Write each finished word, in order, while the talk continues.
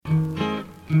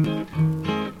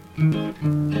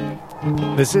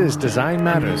This is Design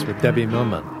Matters with Debbie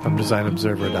Millman from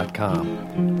DesignObserver.com.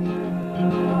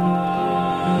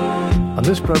 On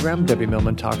this program, Debbie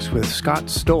Millman talks with Scott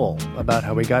Stowell about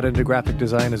how he got into graphic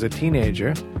design as a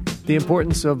teenager, the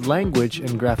importance of language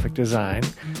in graphic design,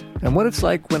 and what it's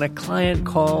like when a client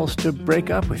calls to break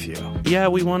up with you. Yeah,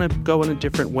 we want to go in a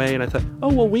different way. And I thought,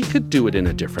 oh, well, we could do it in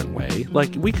a different way.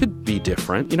 Like, we could be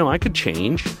different. I could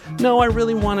change. No, I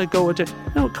really want to go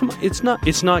no, come on. It's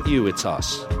not you, it's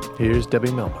us. Here's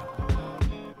Debbie Millman.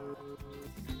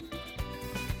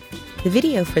 The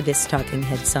video for this Talking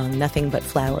Head song, Nothing But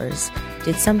Flowers,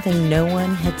 did something no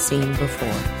one had seen before.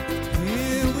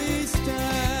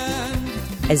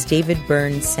 As David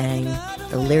Byrne sang,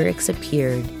 the lyrics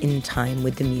appeared in time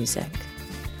with the music.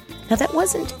 Now, that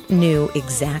wasn't new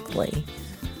exactly,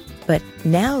 but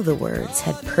now the words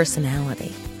had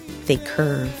personality. They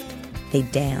curved, they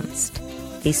danced,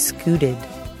 they scooted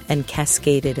and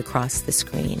cascaded across the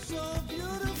screen.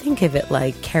 Think of it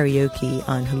like karaoke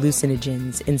on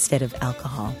hallucinogens instead of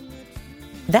alcohol.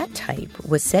 That type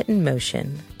was set in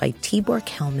motion by Tibor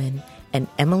Kelman and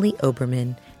Emily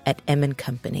Oberman at M &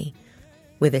 Company,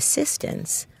 with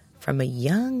assistance from a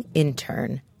young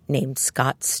intern named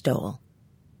Scott Stowell.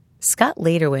 Scott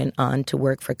later went on to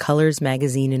work for Colors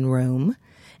magazine in Rome,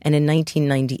 and in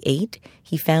 1998,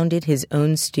 he founded his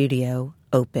own studio,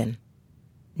 Open.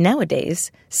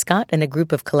 Nowadays, Scott and a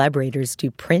group of collaborators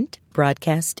do print,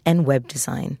 broadcast, and web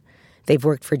design. They've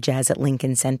worked for Jazz at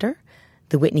Lincoln Center,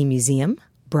 the Whitney Museum,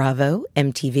 Bravo,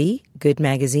 MTV, Good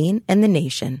Magazine, and The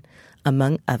Nation,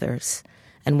 among others.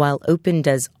 And while Open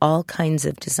does all kinds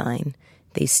of design,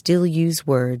 they still use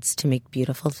words to make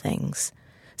beautiful things.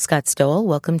 Scott Stowell,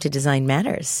 welcome to Design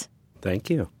Matters. Thank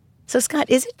you. So, Scott,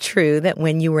 is it true that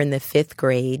when you were in the 5th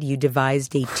grade, you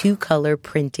devised a 2-color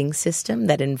printing system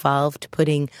that involved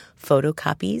putting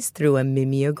photocopies through a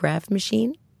mimeograph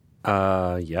machine?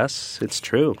 Yes, it's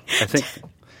true. I think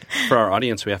for our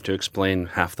audience, we have to explain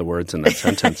half the words in that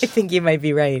sentence. I think you might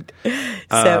be right. So,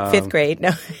 5th grade,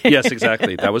 no. Yes,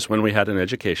 exactly. That was when we had an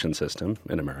education system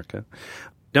in America.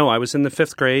 No, I was in the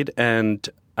 5th grade, and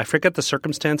I forget the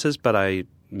circumstances, but I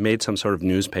made some sort of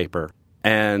newspaper.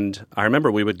 And I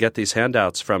remember we would get these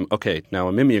handouts from, now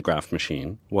a mimeograph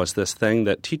machine was this thing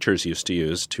that teachers used to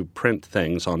use to print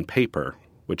things on paper,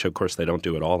 which of course they don't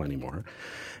do at all anymore.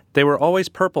 They were always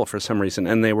purple for some reason,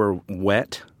 and they were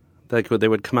wet. They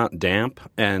would come out damp,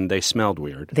 and they smelled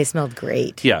weird. They smelled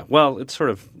great. Yeah, well, it's sort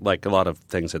of like a lot of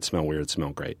things that smell weird smell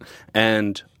great.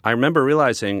 And I remember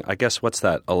realizing,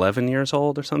 11 years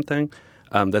old or something,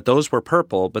 that those were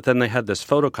purple, but then they had this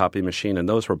photocopy machine, and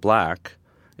those were black.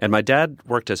 And my dad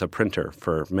worked as a printer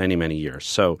for many, many years.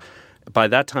 So by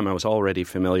that time, I was already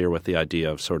familiar with the idea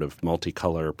of sort of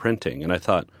multicolor printing. And I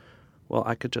thought, well,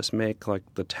 I could just make like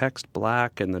the text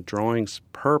black and the drawings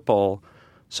purple.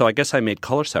 So I guess I made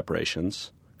color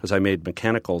separations because I made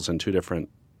mechanicals in 2 different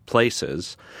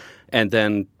places and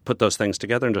then put those things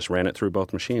together and just ran it through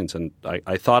both machines. And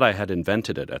I thought I had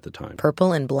invented it at the time.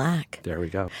 Purple and black. There we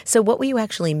go. So what were you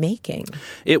actually making?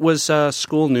 It was a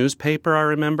school newspaper, I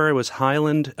remember. It was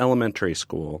Highland Elementary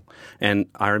School. And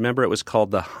I remember it was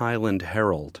called the Highland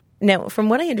Herald. Now, from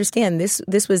what I understand,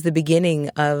 this was the beginning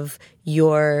of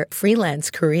your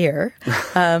freelance career.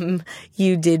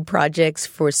 You did projects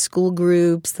for school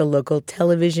groups, the local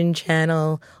television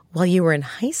channel, while you were in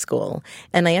high school.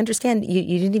 And I understand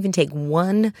you didn't even take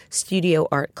one studio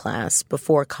art class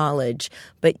before college,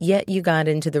 but yet you got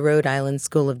into the Rhode Island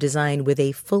School of Design with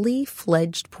a fully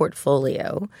fledged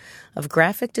portfolio of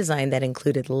graphic design that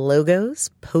included logos,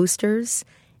 posters,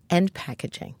 and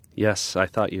packaging. Yes, I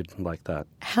thought you'd like that.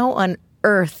 How on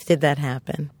earth did that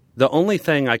happen? The only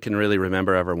thing I can really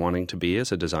remember ever wanting to be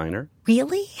is a designer.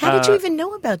 Really? How did you even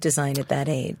know about design at that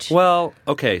age? Well,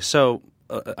 so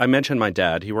I mentioned my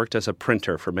dad. He worked as a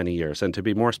printer for many years. And to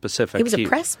be more specific, he was a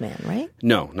pressman, right?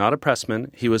 No, not a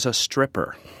pressman. He was a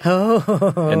stripper.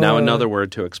 Oh. And now another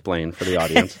word to explain for the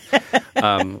audience.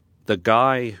 The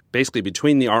guy basically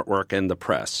between the artwork and the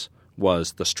press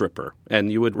was the stripper.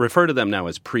 And you would refer to them now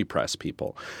as pre-press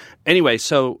people. Anyway,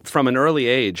 so from an early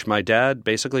age, my dad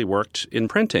basically worked in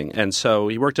printing. And so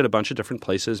he worked at a bunch of different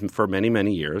places for many,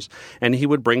 many years. And he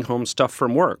would bring home stuff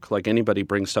from work. Like anybody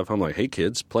brings stuff home like, hey,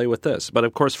 kids, play with this. But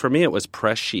of course, for me, it was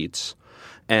press sheets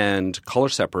and color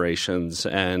separations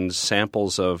and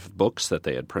samples of books that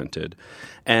they had printed.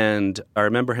 And I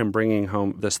remember him bringing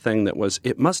home this thing that was,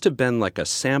 it must have been like a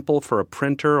sample for a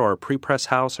printer or a pre-press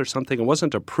house or something. It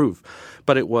wasn't a proof,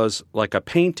 but it was like a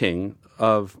painting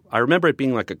of, I remember it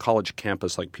being like a college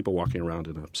campus, like people walking around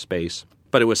in a space.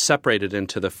 but it was separated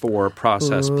into the 4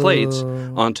 process plates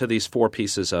onto these 4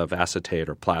 pieces of acetate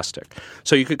or plastic.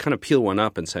 So you could kind of peel one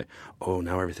up and say, oh,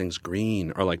 now everything's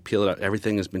green, or like peel it up,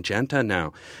 everything is magenta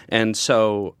now. And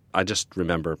so I just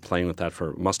remember playing with that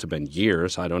for must have been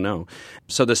years, I don't know.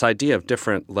 So this idea of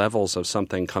different levels of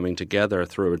something coming together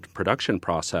through a production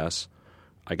process,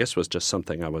 I guess, was just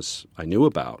something I knew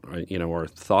about, right? Or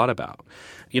thought about.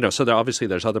 So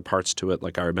there's other parts to it.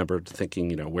 Like I remember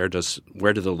thinking, where do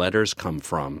the letters come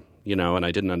from? And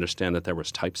I didn't understand that there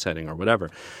was typesetting or whatever.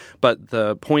 But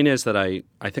the point is that I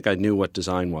think I knew what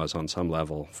design was on some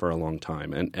level for a long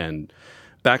time. And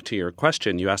back to your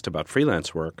question, you asked about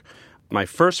freelance work. My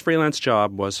first freelance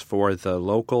job was for the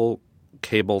local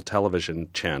cable television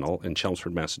channel in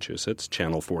Chelmsford, Massachusetts,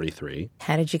 Channel 43.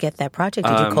 How did you get that project?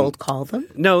 Did you cold call them?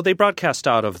 No, they broadcast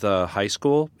out of the high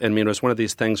school. I mean, it was one of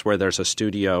these things where there's a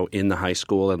studio in the high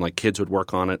school and like kids would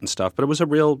work on it and stuff. But it was a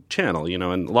real channel,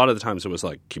 and a lot of the times it was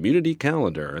like community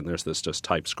calendar and there's this just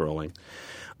type scrolling.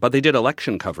 But they did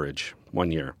election coverage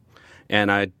one year.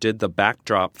 And I did the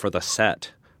backdrop for the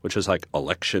set, which was like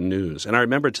election news. And I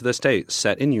remember to this day,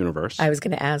 set in universe. I was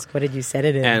going to ask, what did you set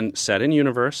it in? And set in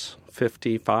universe,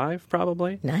 55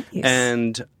 probably. Nice.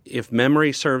 And if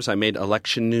memory serves, I made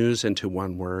election news into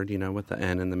one word, with the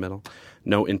N in the middle.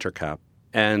 No intercap.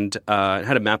 And it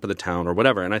had a map of the town or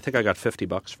whatever. And I think I got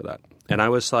 $50 for that. And I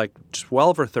was like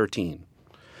 12 or 13.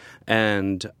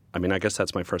 And I mean, I guess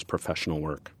that's my first professional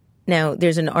work. Now,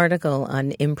 there's an article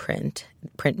on Imprint,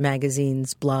 Print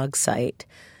Magazine's blog site,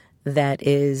 that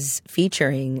is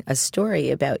featuring a story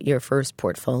about your first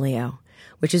portfolio,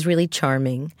 which is really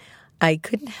charming. I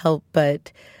couldn't help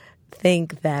but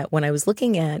think that when I was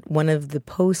looking at one of the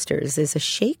posters, there's a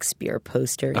Shakespeare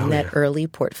poster in that early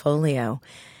portfolio.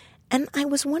 And I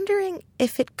was wondering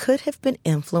if it could have been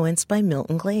influenced by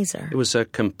Milton Glaser. It was a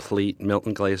complete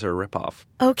Milton Glaser ripoff.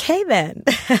 Okay, then.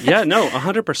 Yeah, no,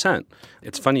 100%.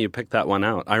 It's funny you picked that one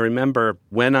out. I remember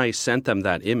when I sent them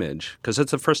that image, because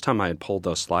it's the first time I had pulled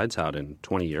those slides out in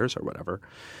 20 years or whatever,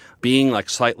 being like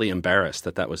slightly embarrassed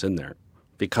that was in there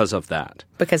because of that.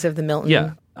 Because of the Milton?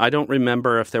 Yeah. I don't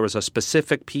remember if there was a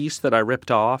specific piece that I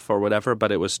ripped off or whatever,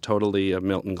 but it was totally a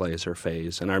Milton Glaser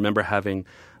phase. And I remember having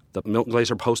the Milton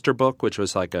Glaser poster book, which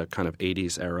was like a kind of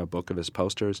 80s era book of his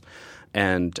posters.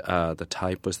 And the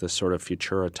type was this sort of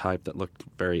Futura type that looked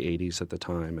very 80s at the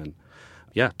time. And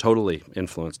yeah, totally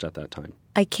influenced at that time.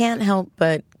 I can't help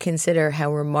but consider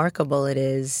how remarkable it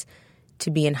is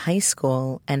to be in high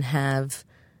school and have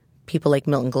people like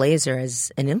Milton Glaser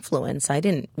as an influence. I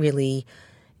didn't really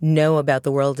know about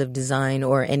the world of design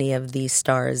or any of these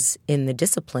stars in the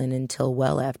discipline until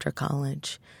well after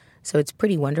college. So it's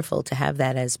pretty wonderful to have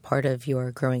that as part of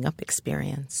your growing up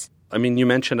experience. I mean, you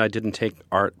mentioned I didn't take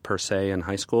art per se in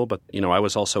high school, but, I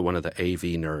was also one of the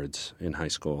AV nerds in high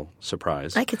school.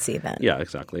 Surprise. I could see that. Yeah,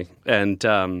 exactly. And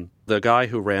the guy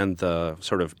who ran the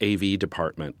sort of AV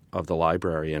department of the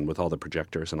library and with all the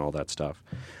projectors and all that stuff,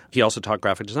 he also taught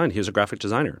graphic design. He was a graphic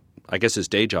designer. I guess his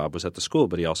day job was at the school,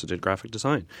 but he also did graphic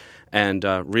design. And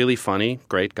really funny,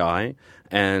 great guy.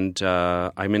 And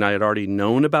I had already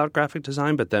known about graphic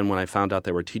design, but then when I found out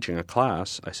they were teaching a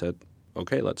class, I said,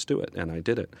 okay, let's do it. And I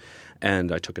did it.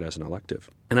 And I took it as an elective.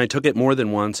 And I took it more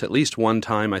than once, at least one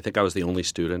time. I think I was the only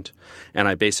student. And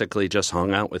I basically just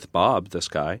hung out with Bob, this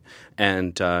guy.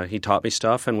 And he taught me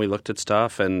stuff and we looked at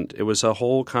stuff. And it was a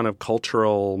whole kind of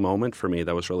cultural moment for me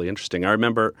that was really interesting. I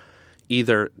remember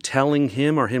either telling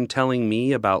him or him telling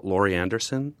me about Laurie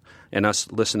Anderson and us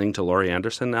listening to Laurie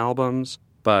Anderson albums,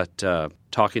 but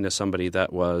talking to somebody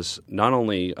that was not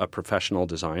only a professional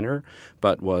designer,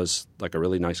 but was like a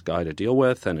really nice guy to deal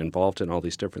with and involved in all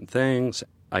these different things.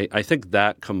 I think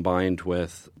that combined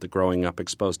with the growing up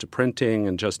exposed to printing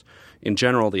and just in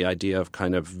general the idea of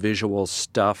kind of visual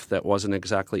stuff that wasn't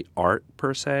exactly art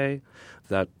per se,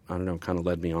 that, I don't know, kind of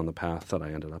led me on the path that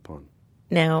I ended up on.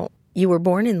 Now, you were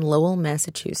born in Lowell,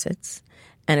 Massachusetts,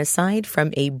 and aside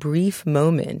from a brief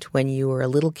moment when you were a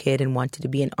little kid and wanted to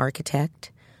be an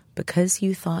architect because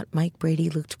you thought Mike Brady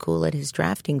looked cool at his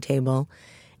drafting table,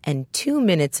 and 2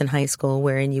 minutes in high school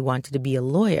wherein you wanted to be a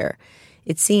lawyer,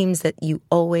 it seems that you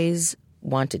always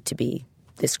wanted to be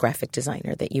this graphic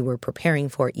designer that you were preparing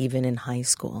for even in high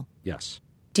school. Yes.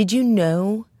 Did you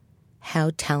know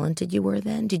how talented you were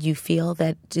then? Did you feel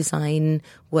that design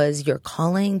was your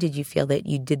calling? Did you feel that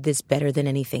you did this better than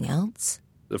anything else?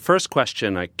 The first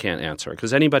question I can't answer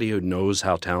because anybody who knows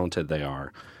how talented they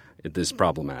are, it is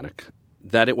problematic.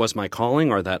 That it was my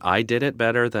calling or that I did it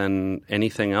better than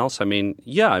anything else?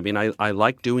 I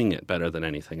like doing it better than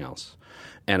anything else.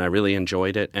 And I really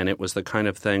enjoyed it. And it was the kind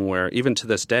of thing where even to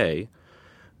this day,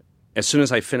 as soon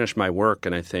as I finish my work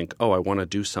and I think, oh, I want to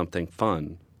do something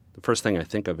fun, the first thing I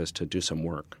think of is to do some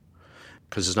work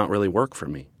because it's not really work for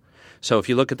me. So if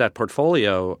you look at that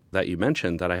portfolio that you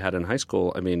mentioned that I had in high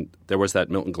school, I mean, there was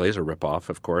that Milton Glaser ripoff,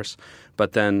 of course.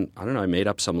 But then, I don't know, I made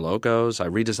up some logos. I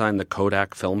redesigned the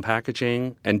Kodak film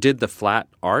packaging and did the flat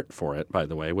art for it, by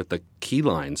the way, with the key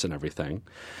lines and everything.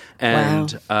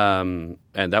 And and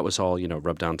that was all,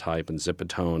 rub-down type and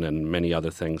zip-a-tone and many other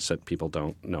things that people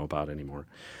don't know about anymore.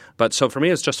 But so for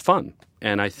me, it's just fun.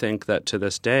 And I think that to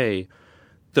this day,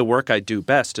 the work I do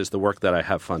best is the work that I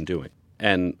have fun doing.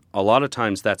 And a lot of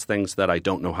times that's things that I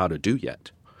don't know how to do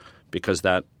yet because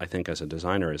that, I think, as a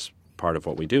designer is part of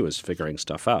what we do is figuring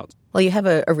stuff out. Well, you have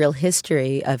a real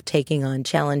history of taking on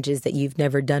challenges that you've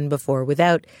never done before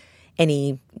without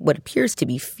any what appears to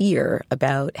be fear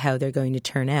about how they're going to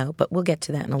turn out. But we'll get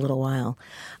to that in a little while.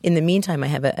 In the meantime, I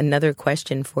have another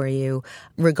question for you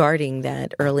regarding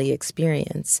that early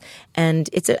experience. And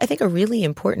it's, I think, a really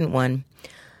important one.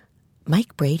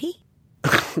 Mike Brady?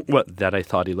 What, that I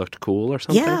thought he looked cool or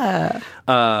something? Yeah.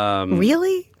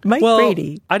 Really? Mike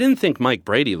Brady? I didn't think Mike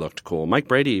Brady looked cool. Mike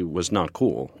Brady was not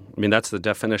cool. I mean, that's the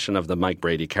definition of the Mike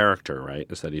Brady character, right?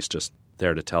 Is that he's just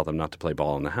there to tell them not to play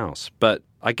ball in the house. But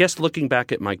I guess looking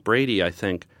back at Mike Brady, I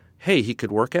think, hey, he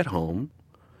could work at home.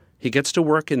 He gets to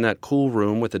work in that cool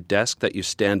room with a desk that you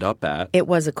stand up at. It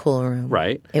was a cool room.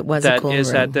 Right. It was a cool room. That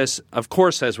is at this, of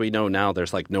course, as we know now,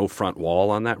 there's like no front wall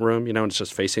on that room, and it's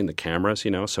just facing the cameras,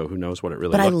 so who knows what it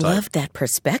really looked like. But I loved that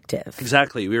perspective.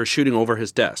 Exactly. We were shooting over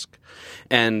his desk.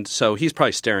 And so he's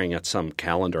probably staring at some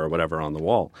calendar or whatever on the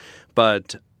wall.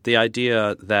 But the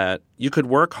idea that you could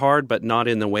work hard but not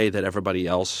in the way that everybody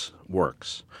else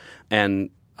works.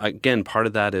 And again, part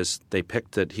of that is they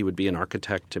picked that he would be an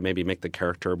architect to maybe make the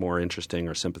character more interesting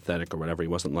or sympathetic or whatever. He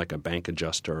wasn't like a bank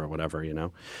adjuster or whatever,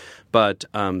 But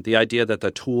the idea that the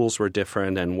tools were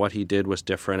different and what he did was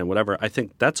different and whatever, I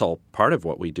think that's all part of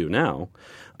what we do now.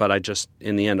 But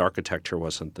in the end, architecture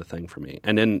wasn't the thing for me.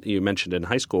 And then you mentioned in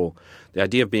high school, the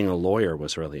idea of being a lawyer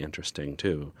was really interesting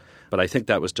too. But I think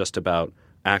that was just about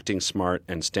acting smart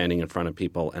and standing in front of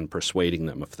people and persuading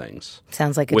them of things.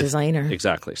 Sounds like a designer.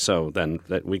 Exactly. So then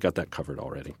we got that covered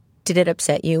already. Did it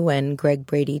upset you when Greg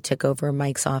Brady took over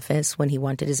Mike's office when he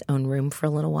wanted his own room for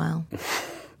a little while?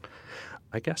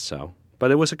 I guess so. But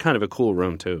it was a kind of a cool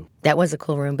room, too. That was a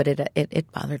cool room, but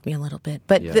it bothered me a little bit.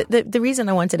 But yeah. The reason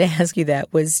I wanted to ask you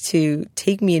that was to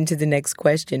take me into the next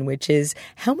question, which is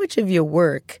how much of your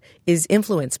work is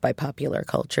influenced by popular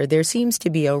culture? There seems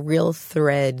to be a real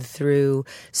thread through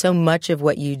so much of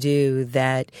what you do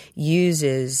that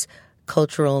uses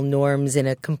cultural norms in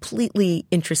a completely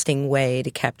interesting way to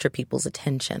capture people's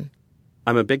attention.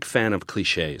 I'm a big fan of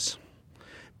cliches.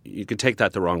 You could take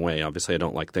that the wrong way. Obviously, I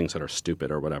don't like things that are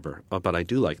stupid or whatever, but I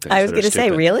do like things that are stupid. I was going to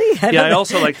say, really? I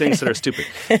also like things that are stupid.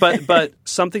 But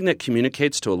something that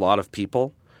communicates to a lot of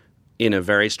people in a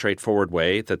very straightforward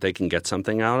way that they can get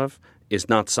something out of is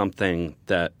not something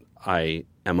that I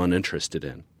am uninterested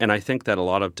in. And I think that a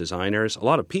lot of designers, a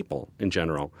lot of people in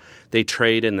general, they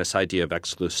trade in this idea of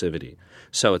exclusivity.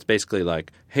 So it's basically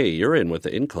like, hey, you're in with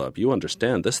the In Club. You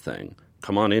understand this thing.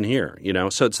 Come on in here,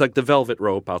 So it's like the velvet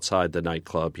rope outside the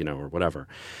nightclub, or whatever.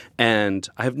 And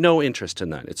I have no interest in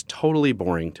that. It's totally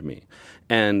boring to me.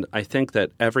 And I think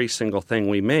that every single thing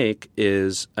we make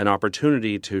is an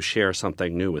opportunity to share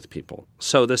something new with people.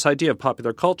 So this idea of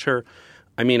popular culture,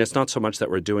 it's not so much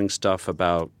that we're doing stuff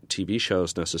about TV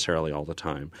shows necessarily all the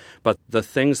time, but the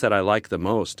things that I like the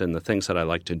most and the things that I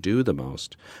like to do the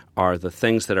most are the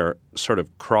things that are sort of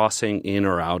crossing in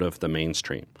or out of the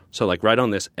mainstream. So like right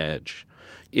on this edge.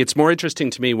 It's more interesting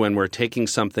to me when we're taking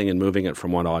something and moving it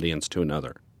from one audience to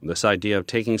another. This idea of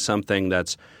taking something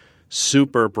that's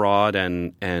super broad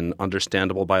and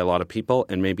understandable by a lot of people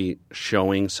and maybe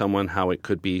showing someone how it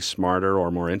could be smarter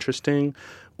or more interesting,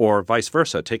 or vice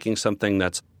versa, taking something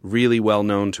that's really well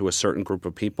known to a certain group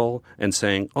of people and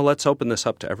saying, oh, let's open this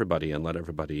up to everybody and let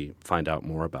everybody find out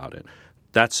more about it.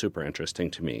 That's super interesting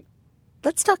to me.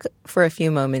 Let's talk for a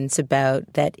few moments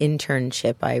about that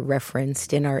internship I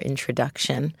referenced in our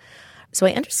introduction. So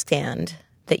I understand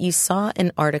that you saw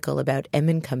an article about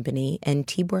M & Company and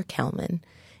Tibor Kalman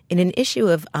in an issue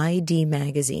of ID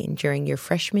magazine during your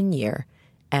freshman year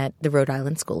at the Rhode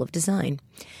Island School of Design.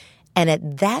 And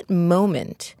at that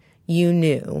moment, you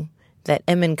knew that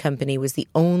M & Company was the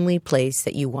only place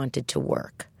that you wanted to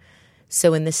work.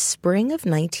 So in the spring of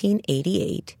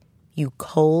 1988, you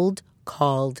cold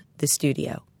called the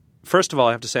studio. First of all,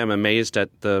 I have to say I'm amazed at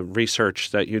the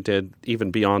research that you did, even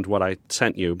beyond what I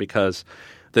sent you, because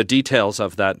the details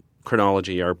of that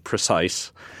chronology are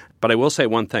precise. But I will say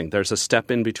one thing. There's a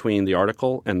step in between the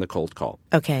article and the cold call.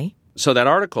 Okay. So that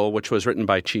article, which was written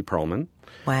by Chi Perlman,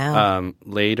 Wow.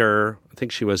 later, I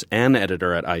think she was an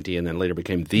editor at ID and then later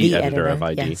became the editor of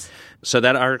ID. Yes. So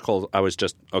that article, I was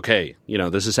just, okay,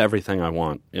 this is everything I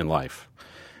want in life.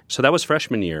 So that was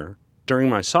freshman year. During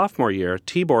my sophomore year,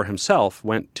 Tibor himself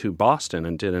went to Boston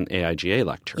and did an AIGA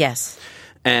lecture. Yes.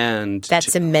 And that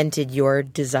cemented your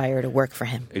desire to work for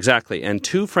him. Exactly. And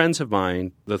two friends of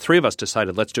mine, the three of us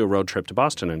decided, let's do a road trip to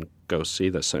Boston and go see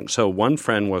this thing. So one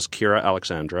friend was Kira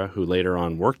Alexandra, who later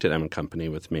on worked at M & Company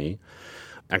with me,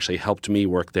 actually helped me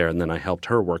work there, and then I helped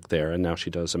her work there, and now she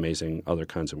does amazing other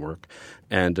kinds of work.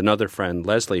 And another friend,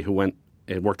 Leslie, who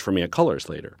worked for me at Colors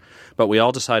later. But we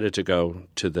all decided to go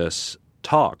to this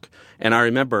talk. And I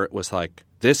remember it was like,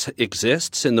 this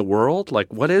exists in the world?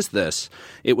 Like, what is this?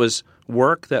 It was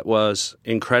work that was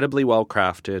incredibly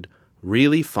well-crafted,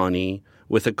 really funny,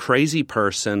 with a crazy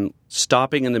person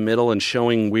stopping in the middle and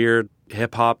showing weird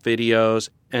hip-hop videos,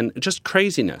 and just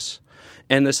craziness.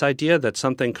 And this idea that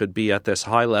something could be at this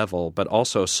high level, but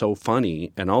also so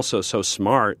funny and also so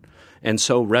smart and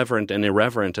so reverent and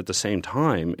irreverent at the same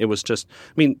time. It was just,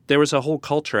 there was a whole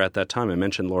culture at that time. I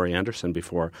mentioned Laurie Anderson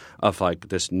before, of like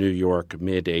this New York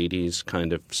mid-'80s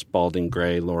kind of Spalding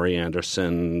Gray, Laurie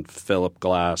Anderson, Philip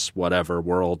Glass, whatever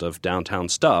world of downtown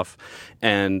stuff.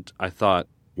 And I thought,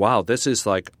 wow, this is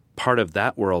like part of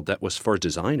that world that was for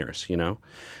designers,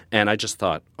 And I just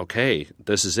thought, okay,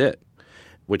 this is it,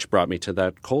 which brought me to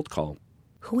that cold call.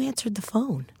 Who answered the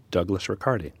phone? Douglas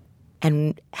Riccardi.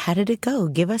 And how did it go?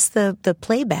 Give us the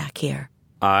playback here.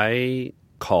 I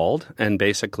called and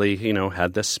basically,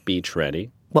 had this speech ready.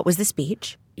 What was the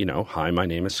speech? Hi, my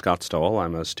name is Scott Stowell.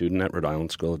 I'm a student at Rhode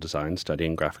Island School of Design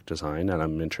studying graphic design, and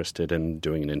I'm interested in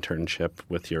doing an internship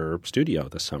with your studio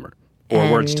this summer. Or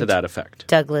words to that effect.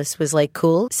 Douglas was like,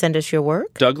 cool, send us your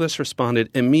work? Douglas responded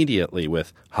immediately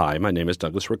with, hi, my name is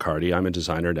Douglas Riccardi. I'm a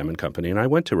designer at M & Company, and I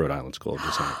went to Rhode Island School of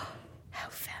Design. How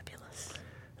fabulous.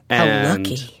 And how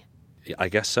lucky. I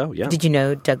guess so, yeah. Did you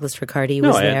know Douglas Riccardi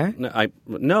was there?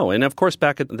 No, and of course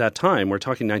back at that time, we're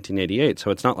talking 1988,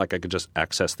 so it's not like I could just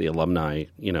access the alumni,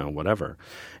 whatever.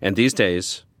 And these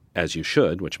days, as you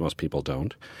should, which most people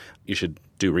don't, you should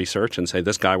do research and say,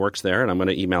 this guy works there, and I'm going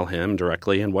to email him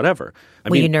directly and whatever.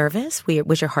 Were you nervous?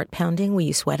 Was your heart pounding? Were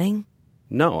you sweating?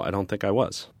 No, I don't think I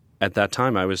was. At that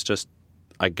time, I was just,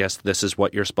 I guess this is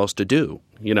what you're supposed to do.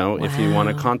 Wow. If you want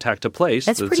to contact a place,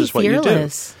 this is what you do.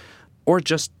 Or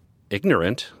just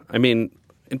ignorant.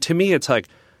 To me, it's like,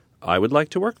 I would like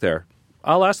to work there.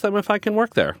 I'll ask them if I can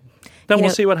work there. Then we'll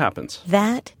see what happens.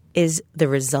 That is the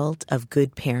result of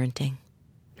good parenting.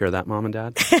 Hear that, Mom and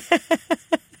Dad?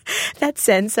 That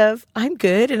sense of, I'm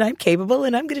good and I'm capable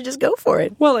and I'm going to just go for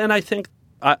it. Well, and I think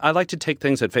I like to take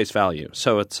things at face value.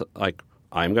 So it's like,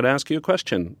 I'm going to ask you a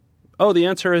question. Oh, the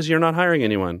answer is you're not hiring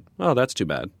anyone. Oh, that's too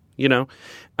bad.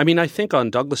 I think on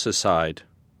Douglas's side,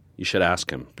 you should ask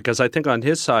him. Because I think on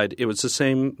his side, it was the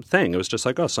same thing. It was just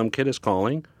like, oh, some kid is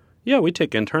calling. Yeah, we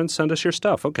take interns. Send us your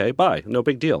stuff. Okay, bye. No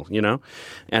big deal,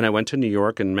 And I went to New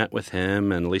York and met with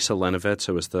him and Lisa Lenovitz,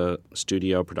 who was the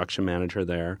studio production manager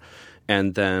there.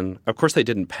 And then, of course, they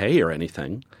didn't pay or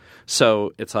anything.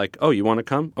 So it's like, oh, you want to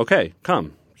come? Okay,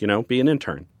 come, be an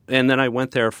intern. And then I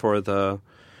went there for the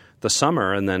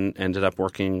summer and then ended up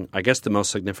working. I guess the most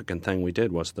significant thing we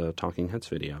did was the Talking Heads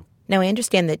video. Now, I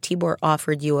understand that Tibor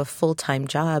offered you a full-time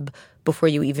job before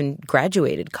you even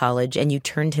graduated college, and you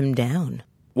turned him down.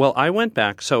 Well, I went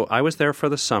back. So I was there for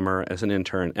the summer as an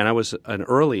intern, and I was an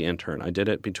early intern. I did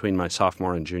it between my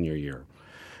sophomore and junior year.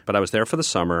 But I was there for the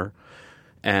summer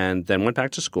and then went back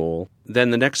to school.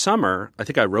 Then the next summer, I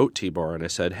think I wrote Tibor, and I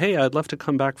said, hey, I'd love to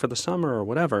come back for the summer or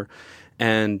whatever.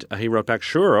 And he wrote back,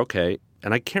 sure, okay.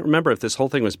 And I can't remember if this whole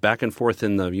thing was back and forth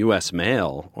in the U.S.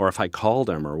 mail or if I called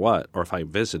him or what, or if I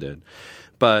visited.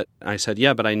 But I said,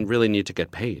 yeah, but I really need to get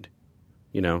paid,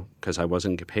 because I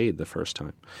wasn't get paid the first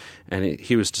time. And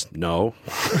he was just, no.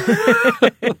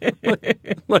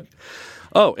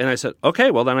 Oh, and I said,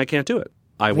 okay, well, then I can't do it.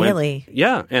 Really?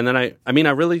 Yeah. And then I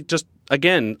really just,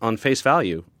 again, on face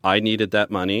value, I needed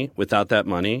that money. Without that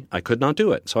money, I could not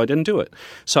do it. So I didn't do it.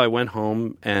 So I went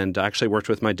home and actually worked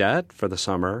with my dad for the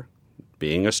summer,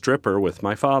 being a stripper with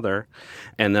my father,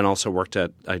 and then also worked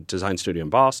at a design studio in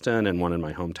Boston and one in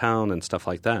my hometown and stuff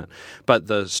like that. But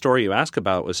the story you asked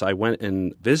about was I went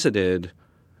and visited,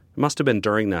 it must have been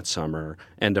during that summer,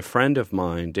 and a friend of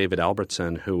mine, David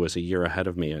Albertson, who was a year ahead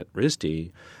of me at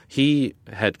RISD, he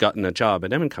had gotten a job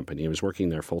at M & Company. He was working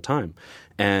there full time.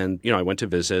 And, I went to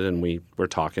visit and we were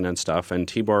talking and stuff, and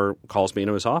Tibor calls me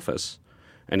into his office.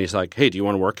 And he's like, hey, do you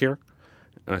want to work here?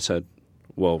 And I said,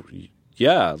 well,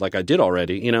 yeah, like I did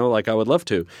already, I would love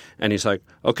to. And he's like,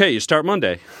 okay, you start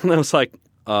Monday. And I was like,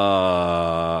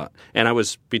 And I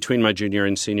was between my junior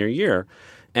and senior year.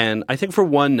 And I think for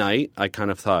one night, I kind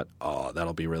of thought, oh,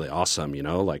 that'll be really awesome,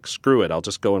 like, screw it, I'll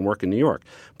just go and work in New York.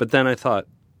 But then I thought,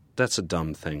 that's a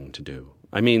dumb thing to do.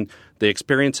 I mean, the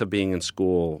experience of being in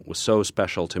school was so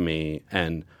special to me,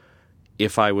 and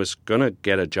if I was going to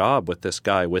get a job with this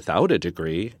guy without a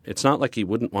degree, it's not like he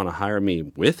wouldn't want to hire me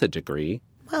with a degree.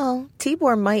 Well,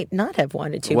 Tibor might not have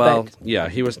wanted to. Well, but yeah,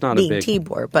 he was not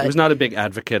Tibor, he was not a big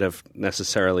advocate of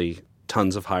necessarily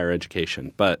tons of higher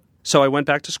education. But so I went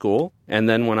back to school, and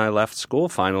then when I left school,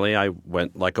 finally, I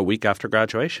went like a week after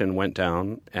graduation, went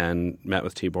down and met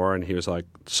with Tibor, and he was like,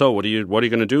 "So, what are you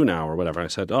going to do now, or whatever?" And I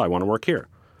said, "Oh, I want to work here."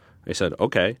 He said,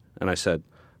 "Okay," and I said,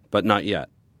 "But not yet."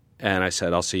 And I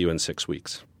said, "I'll see you in 6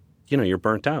 weeks." You're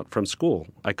burnt out from school.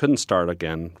 I couldn't start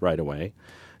again right away.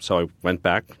 So I went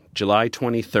back July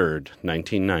 23rd,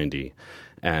 1990,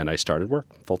 and I started work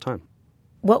full-time.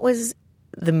 What was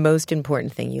the most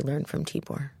important thing you learned from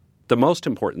Tibor? The most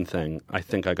important thing I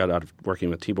think I got out of working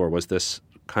with Tibor was this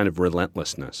kind of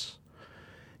relentlessness.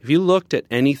 If you looked at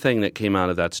anything that came out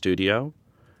of that studio,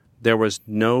 there was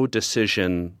no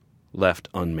decision left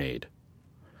unmade.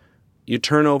 You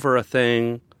turn over a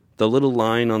thing, the little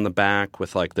line on the back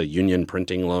with like the Union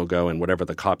Printing logo and whatever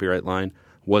the copyright line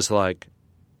was like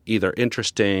either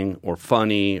interesting or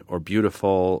funny or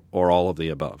beautiful or all of the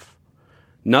above.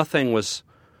 Nothing was,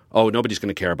 oh, nobody's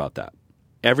going to care about that.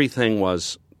 Everything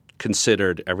was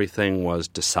considered, everything was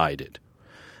decided.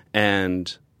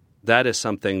 And that is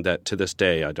something that to this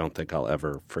day I don't think I'll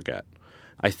ever forget.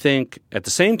 I think at the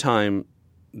same time,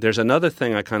 there's another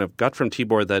thing I kind of got from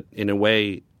Tibor that in a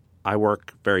way I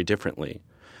work very differently.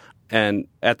 And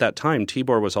at that time,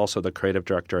 Tibor was also the creative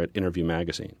director at Interview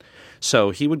Magazine. So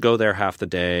he would go there half the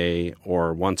day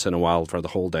or once in a while for the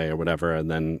whole day or whatever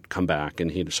and then come back, and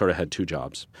he sort of had two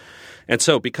jobs. And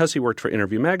so because he worked for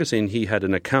Interview Magazine, he had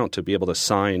an account to be able to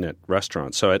sign at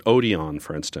restaurants. So at Odeon,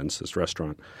 for instance, this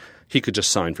restaurant, he could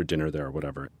just sign for dinner there or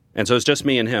whatever. And so it was just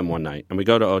me and him one night, and we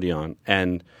go to Odeon,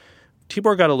 and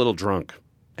Tibor got a little drunk.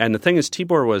 And the thing is,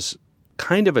 Tibor was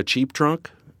kind of a cheap drunk,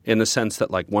 in the sense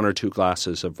that like one or two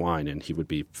glasses of wine and he would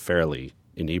be fairly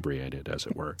inebriated, as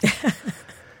it were.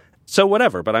 So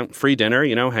whatever, but I'm free dinner,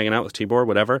 hanging out with Tibor,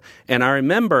 whatever. And I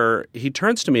remember he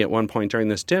turns to me at one point during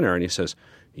this dinner and he says,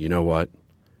 "You know what?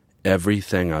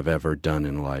 Everything I've ever done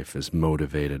in life is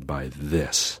motivated by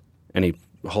this." And he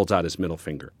holds out his middle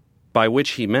finger, by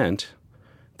which he meant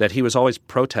that he was always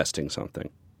protesting something.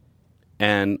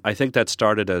 And I think that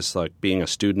started as like being a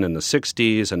student in the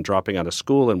 60s and dropping out of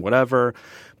school and whatever.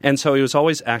 And so he was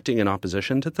always acting in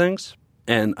opposition to things.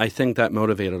 And I think that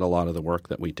motivated a lot of the work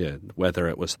that we did, whether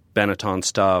it was Benetton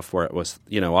stuff, where it was,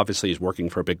 obviously he's working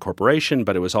for a big corporation,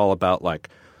 but it was all about like,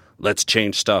 let's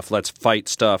change stuff, let's fight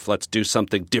stuff, let's do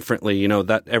something differently,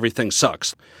 that everything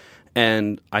sucks.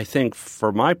 And I think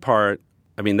for my part,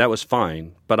 that was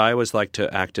fine, but I always like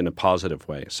to act in a positive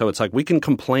way. So it's like we can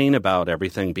complain about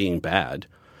everything being bad,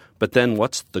 but then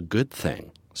what's the good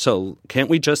thing? So can't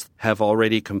we just have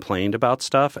already complained about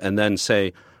stuff and then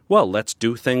say, well, let's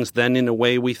do things then in a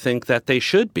way we think that they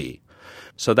should be?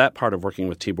 So that part of working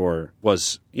with Tibor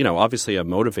was, obviously a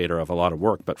motivator of a lot of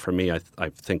work, but for me, I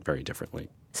think very differently.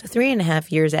 So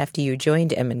 3.5 years after you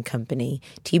joined M & Company,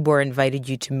 Tibor invited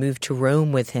you to move to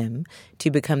Rome with him to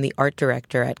become the art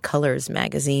director at Colors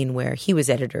magazine, where he was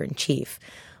editor-in-chief.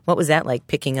 What was that like,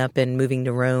 picking up and moving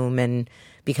to Rome and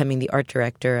becoming the art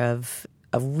director of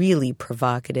a really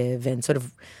provocative and sort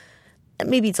of,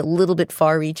 maybe it's a little bit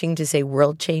far-reaching to say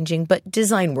world-changing, but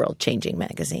design world-changing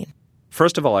magazine?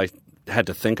 First of all, I had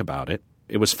to think about it.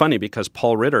 It was funny because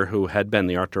Paul Ritter, who had been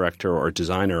the art director or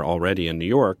designer already in New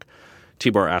York,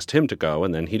 Tibor asked him to go,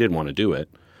 and then he didn't want to do it.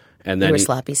 And then you were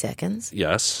sloppy seconds?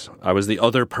 Yes. I was the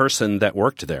other person that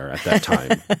worked there at that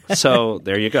time. So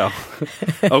there you go.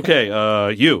 Okay,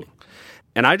 you.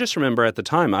 And I just remember at the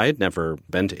time I had never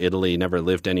been to Italy, never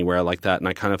lived anywhere like that. And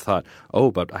I kind of thought, oh,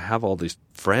 but I have all these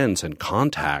friends and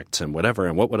contacts and whatever.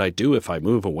 And what would I do if I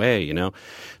move away,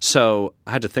 So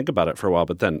I had to think about it for a while.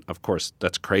 But then, of course,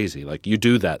 that's crazy. Like, you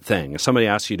do that thing. If somebody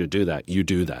asks you to do that, you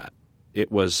do that. It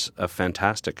was a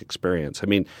fantastic experience.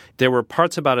 There were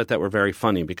parts about it that were very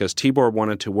funny because Tibor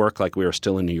wanted to work like we were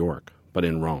still in New York, but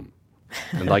in Rome.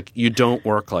 And like, you don't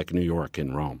work like New York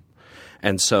in Rome.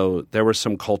 And so there were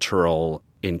some cultural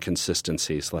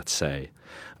inconsistencies, let's say.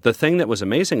 The thing that was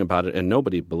amazing about it, and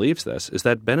nobody believes this, is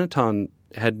that Benetton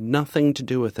had nothing to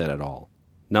do with it at all.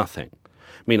 Nothing.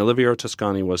 Oliviero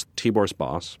Toscani was Tibor's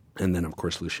boss, and then, of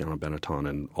course, Luciano Benetton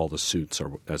and all the suits,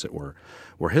 or as it were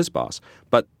his boss.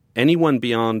 But anyone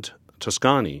beyond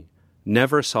Toscani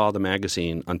never saw the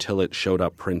magazine until it showed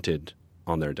up printed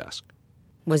on their desk.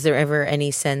 Was there ever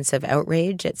any sense of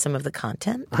outrage at some of the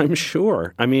content? I'm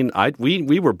sure. I mean,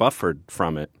 we were buffered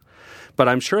from it. But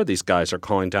I'm sure these guys are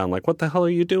calling down like, what the hell are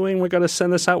you doing? We're going to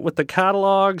send this out with the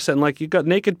catalogs and like you got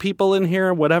naked people in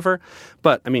here, whatever.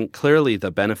 But I mean, clearly the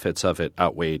benefits of it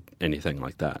outweighed anything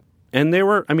like that. And they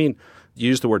were, I mean, you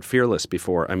used the word fearless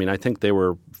before. I mean, I think they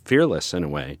were fearless in a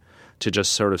way to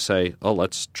just sort of say, oh,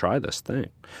 let's try this thing.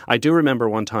 I do remember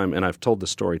one time, and I've told the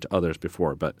story to others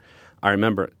before, but I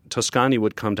remember Toscani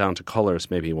would come down to Colors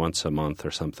maybe once a month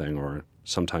or something, or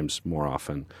sometimes more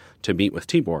often, to meet with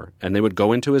Tibor. And they would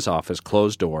go into his office,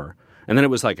 closed door, and then it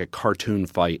was like a cartoon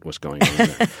fight was going on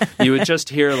there. You would just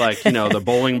hear like, you know, the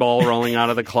bowling ball rolling out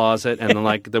of the closet and then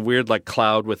like the weird like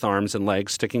cloud with arms and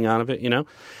legs sticking out of it, you know?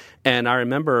 And I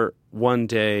remember one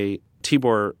day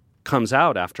Tibor comes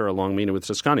out after a long meeting with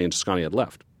Toscani, and Toscani had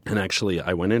left. And actually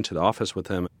I went into the office with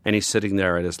him, and he's sitting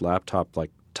there at his laptop like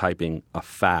typing a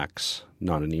fax,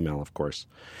 not an email, of course.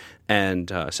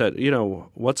 And said, you know,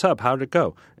 what's up? How did it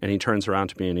go? And he turns around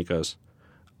to me and he goes,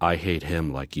 I hate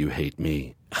him like you hate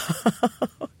me.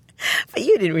 But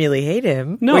you didn't really hate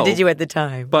him. No. Or did you at the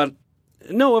time? But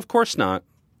no, of course not.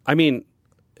 I mean,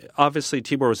 obviously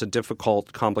Tibor was a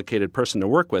difficult, complicated person to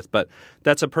work with, but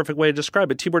that's a perfect way to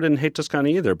describe it. Tibor didn't hate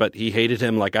Toscani either, but he hated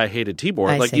him like I hated Tibor.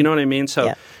 I see. You know what I mean?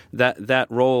 So yeah. that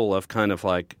role of kind of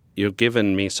like, you've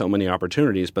given me so many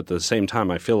opportunities, but at the same time,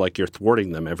 I feel like you're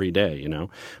thwarting them every day, you know?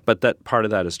 But that part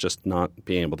of that is just not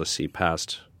being able to see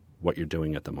past what you're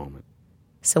doing at the moment.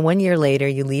 So 1 year later,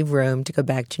 you leave Rome to go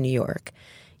back to New York.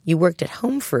 You worked at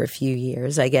home for a few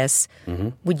years, I guess. Mm-hmm.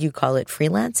 Would you call it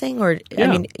freelancing? Or yeah. I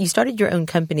mean, you started your own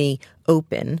company,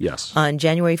 Open, yes, on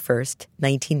January 1st,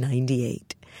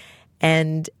 1998.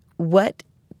 And what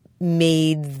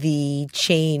made the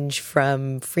change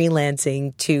from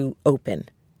freelancing to Open?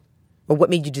 Or what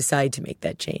made you decide to make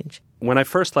that change? When I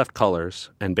first left Colors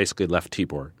and basically left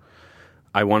Tibor,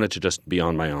 I wanted to just be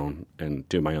on my own and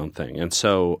do my own thing. And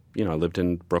so, you know, I lived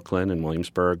in Brooklyn and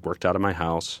Williamsburg, worked out of my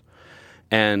house.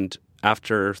 And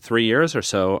after 3 years or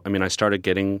so, I mean, I started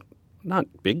getting not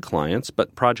big clients,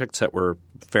 but projects that were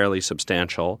fairly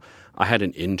substantial. I had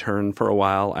an intern for a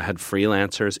while. I had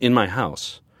freelancers in my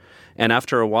house. And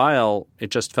after a while, it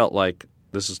just felt like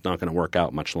this is not going to work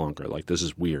out much longer. Like, this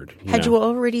is weird. Had you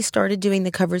already started doing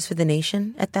the covers for The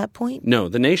Nation at that point? No,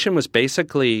 The Nation was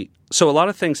basically – so a lot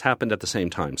of things happened at the same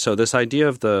time. So this idea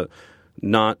of the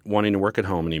not wanting to work at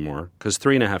home anymore, because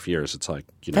 3.5 years, it's like,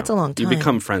 you know. That's a long time. You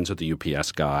become friends with the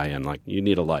UPS guy and, like, you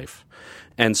need a life.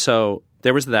 And so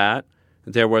there was that.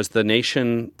 There was The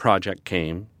Nation project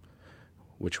came,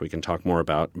 which we can talk more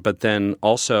about. But then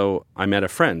also I met a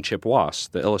friend, Chip Wass,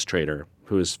 the illustrator,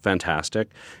 who is fantastic.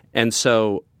 And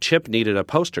so Chip needed a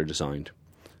poster designed.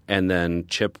 And then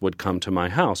Chip would come to my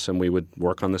house and we would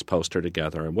work on this poster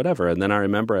together and whatever. And then I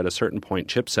remember at a certain point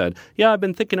Chip said, yeah, I've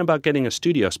been thinking about getting a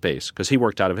studio space, because he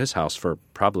worked out of his house for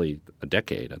probably a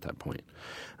decade at that point.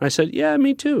 And I said, yeah,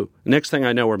 me too. Next thing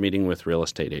I know, we're meeting with real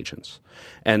estate agents.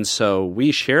 And so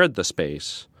we shared the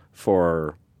space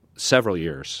for several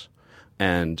years.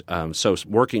 And so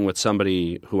working with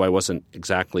somebody who I wasn't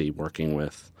exactly working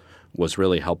with was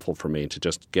really helpful for me to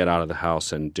just get out of the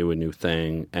house and do a new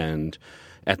thing. And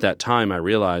at that time, I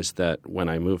realized that when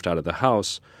I moved out of the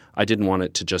house, I didn't want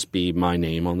it to just be my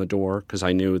name on the door, because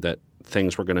I knew that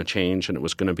things were going to change and it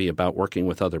was going to be about working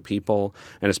with other people.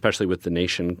 And especially with The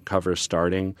Nation covers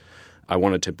starting, I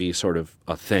wanted to be sort of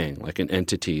a thing, like an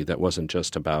entity that wasn't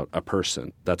just about a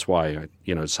person. That's why I,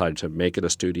 decided to make it a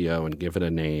studio and give it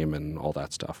a name and all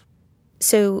that stuff.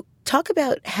 So talk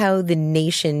about how the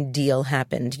Nation deal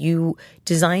happened. You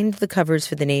designed the covers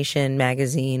for The Nation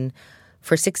magazine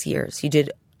for 6 years. You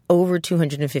did over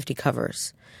 250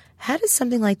 covers. How does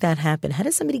something like that happen? How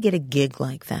does somebody get a gig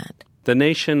like that? The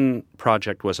Nation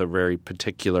project was a very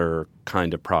particular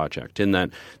kind of project in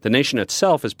that The Nation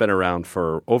itself has been around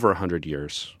for over 100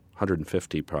 years,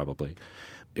 150 probably.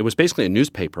 It was basically a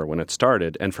newspaper when it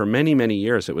started, and for many, many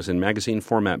years it was in magazine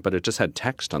format, but it just had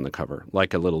text on the cover,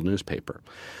 like a little newspaper.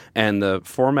 And the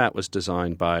format was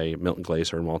designed by Milton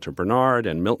Glaser and Walter Bernard,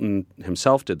 and Milton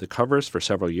himself did the covers for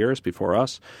several years before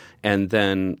us. And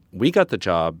then we got the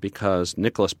job because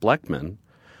Nicholas Bleckman,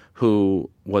 who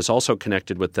was also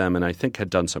connected with them and I think had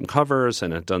done some covers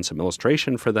and had done some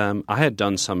illustration for them. I had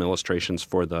done some illustrations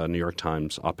for the New York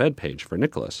Times op-ed page for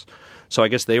Nicholas. So I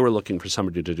guess they were looking for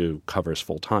somebody to do covers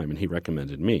full-time, and he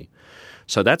recommended me.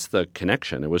 So that's the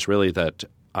connection. It was really that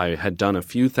I had done a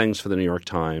few things for the New York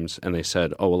Times, and they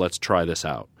said, oh, well, let's try this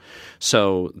out.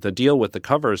 So the deal with the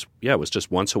covers, it was just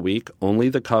once a week, only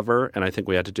the cover, and I think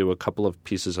we had to do a couple of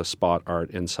pieces of spot art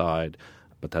inside,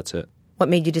 but that's it. What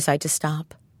made you decide to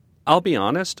stop? I'll be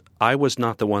honest, I was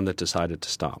not the one that decided to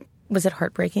stop. Was it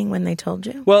heartbreaking when they told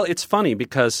you? Well, it's funny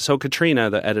because Katrina,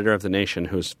 the editor of The Nation,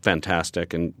 who's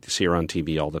fantastic, and you see her on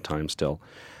TV all the time still,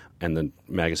 and the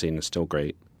magazine is still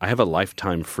great. I have a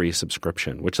lifetime free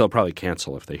subscription, which they'll probably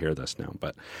cancel if they hear this now.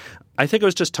 But I think it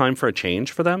was just time for a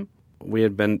change for them. We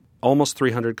had been almost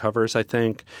 300 covers, I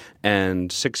think,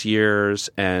 and 6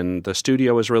 years, and the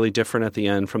studio was really different at the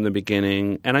end from the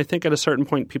beginning. And I think at a certain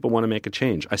point, people want to make a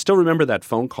change. I still remember that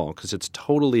phone call because it's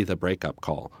totally the breakup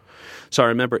call. So I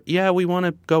remember, we want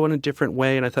to go in a different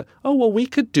way. And I thought, we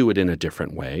could do it in a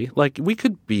different way. Like, we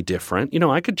could be different.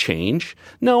 I could change.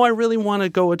 No, I really want to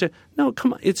go no,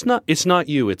 come on. It's not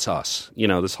you, it's us,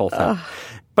 this whole thing.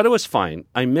 But it was fine.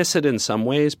 I miss it in some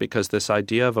ways because this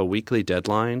idea of a weekly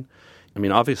deadline,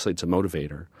 obviously it's a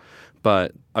motivator.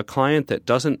 But a client that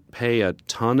doesn't pay a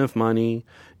ton of money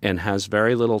and has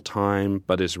very little time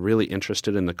but is really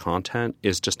interested in the content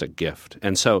is just a gift.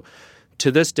 And so to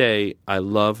this day, I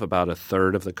love about a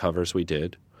third of the covers we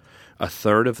did. A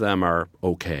third of them are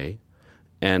okay,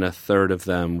 and a third of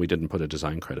them we didn't put a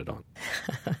design credit on.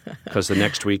 Because the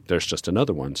next week there's just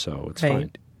another one, so it's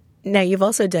fine. Now, you've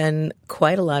also done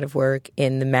quite a lot of work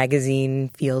in the magazine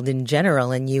field in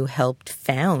general, and you helped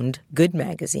found Good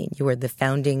Magazine. You were the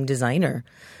founding designer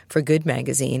for Good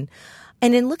Magazine.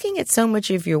 And in looking at so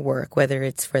much of your work, whether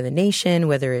it's for The Nation,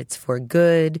 whether it's for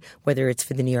Good, whether it's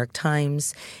for the New York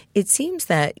Times, it seems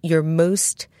that your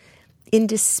most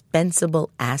indispensable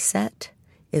asset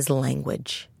is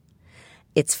language.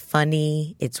 It's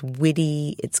funny, it's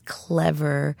witty, it's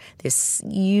clever. There's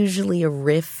usually a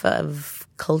riff of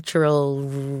cultural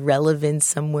relevance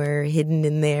somewhere hidden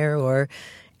in there or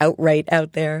outright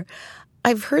out there.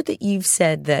 I've heard that you've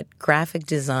said that graphic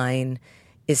design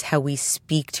is how we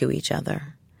speak to each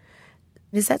other.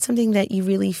 Is that something that you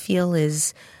really feel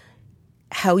is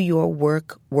how your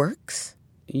work works?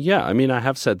 Yeah, I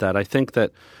have said that. I think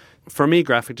that for me,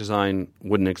 graphic design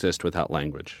wouldn't exist without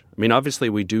language. Obviously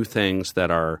we do things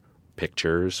that are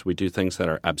pictures, we do things that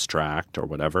are abstract or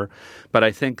whatever, but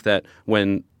I think that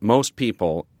when most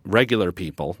people, regular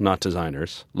people, not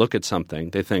designers, look at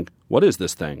something, they think, what is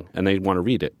this thing? And they want to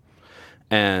read it.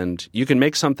 And you can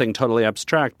make something totally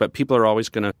abstract, but people are always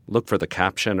going to look for the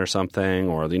caption or something,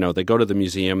 or, they go to the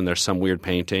museum and there's some weird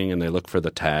painting and they look for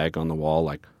the tag on the wall,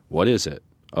 like, what is it?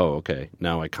 Oh, okay,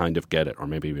 now I kind of get it, or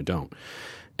maybe we don't.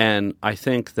 And I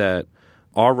think that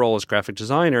our role as graphic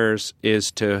designers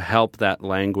is to help that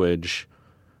language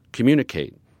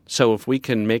communicate. So if we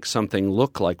can make something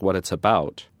look like what it's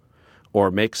about,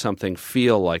 or make something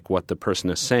feel like what the person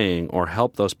is saying, or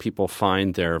help those people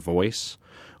find their voice,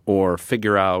 or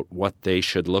figure out what they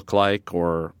should look like,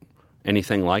 or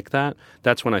anything like that,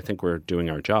 that's when I think we're doing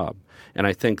our job. And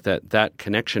I think that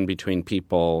connection between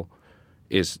people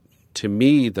is, to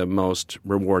me, the most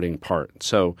rewarding part.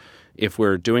 So if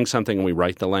we're doing something and we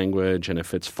write the language, and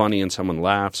if it's funny and someone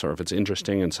laughs, or if it's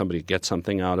interesting and somebody gets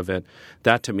something out of it,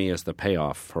 that to me is the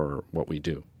payoff for what we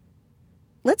do.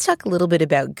 Let's talk a little bit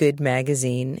about Good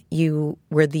Magazine. You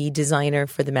were the designer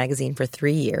for the magazine for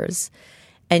 3 years,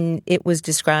 and it was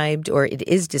described, or it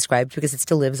is described because it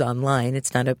still lives online,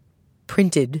 it's not a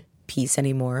printed piece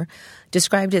anymore,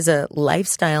 described as a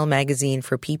lifestyle magazine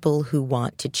for people who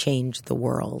want to change the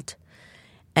world.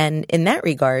 And in that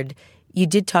regard, you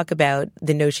did talk about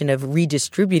the notion of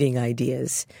redistributing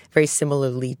ideas, very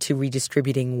similarly to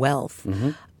redistributing wealth.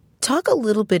 Mm-hmm. Talk a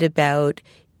little bit about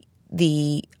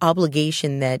the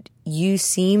obligation that you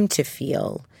seem to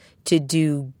feel to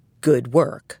do good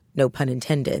work, no pun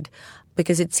intended,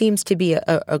 because it seems to be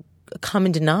a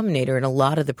common denominator in a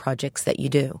lot of the projects that you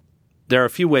do. There are a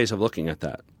few ways of looking at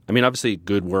that. Obviously,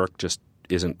 good work just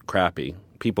isn't crappy.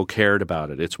 People cared about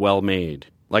it. It's well made.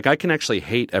 Like, I can actually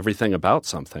hate everything about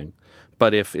something,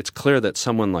 but if it's clear that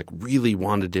someone really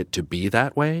wanted it to be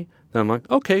that way, then I'm like,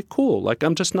 okay, cool.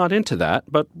 I'm just not into that,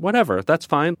 but whatever. That's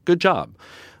fine. Good job.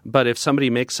 But if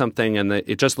somebody makes something and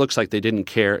it just looks like they didn't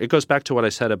care, it goes back to what I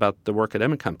said about the work at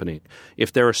M & Company.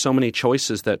 If there are so many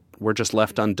choices that were just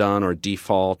left undone or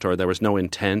default, or there was no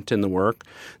intent in the work,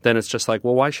 then it's just like,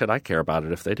 well, why should I care about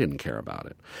it if they didn't care about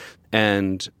it?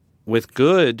 And with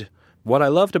Good, what I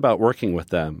loved about working with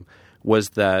them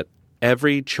was that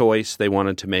every choice they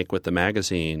wanted to make with the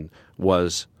magazine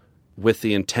was with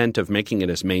the intent of making it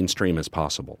as mainstream as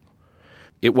possible.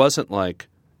 It wasn't like,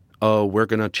 oh, we're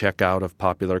going to check out of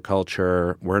popular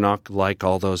culture. We're not like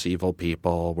all those evil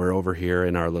people. We're over here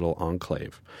in our little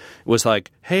enclave. It was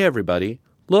like, hey, everybody,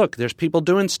 look, there's people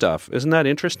doing stuff. Isn't that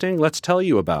interesting? Let's tell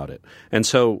you about it. And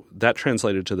so that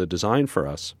translated to the design for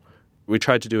us. We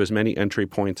tried to do as many entry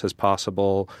points as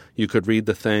possible. You could read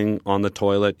the thing on the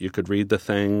toilet. You could read the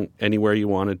thing anywhere you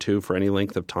wanted to for any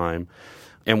length of time.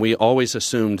 And we always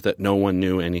assumed that no one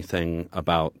knew anything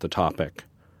about the topic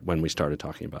when we started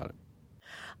talking about it.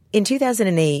 In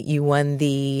 2008, you won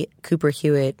the Cooper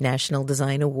Hewitt National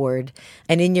Design Award.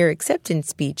 And in your acceptance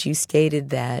speech, you stated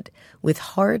that with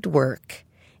hard work,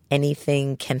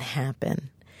 anything can happen.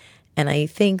 And I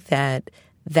think that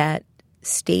that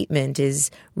statement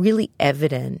is really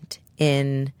evident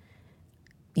in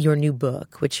your new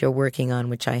book, which you're working on,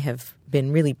 which I have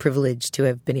been really privileged to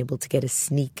have been able to get a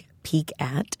sneak peek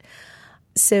at.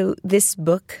 So this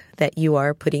book that you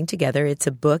are putting together, it's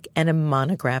a book and a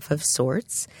monograph of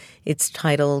sorts. It's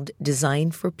titled Design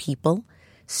for People,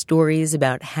 Stories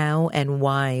about How and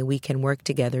Why We Can Work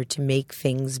Together to Make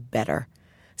Things Better.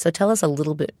 So tell us a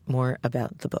little bit more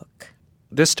about the book.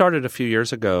 This started a few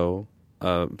years ago.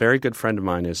 A very good friend of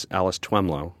mine is Alice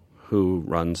Twemlow, who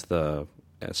runs the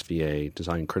SVA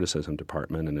Design Criticism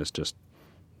Department and is just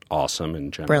awesome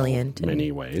in general. Brilliant in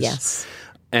many ways. Yes.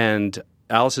 And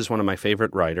Alice is one of my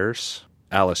favorite writers.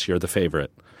 Alice, you're the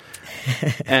favorite.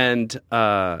 And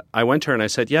I went to her and I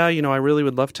said, yeah, I really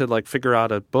would love to figure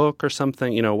out a book or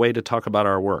something, a way to talk about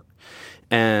our work.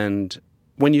 And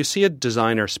when you see a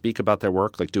designer speak about their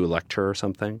work, do a lecture or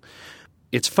something,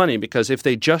 it's funny because if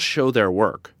they just show their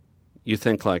work, you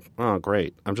think oh,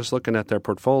 great, I'm just looking at their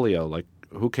portfolio.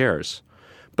 Who cares?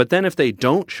 But then if they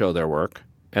don't show their work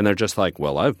and they're just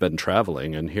well, I've been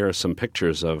traveling and here are some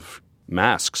pictures of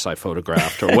masks I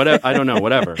photographed or whatever, I don't know,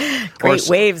 whatever. Great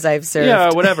waves I've surfed.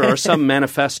 Yeah, whatever, or some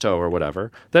manifesto or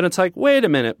whatever. Then it's wait a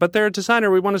minute, but they're a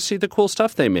designer. We want to see the cool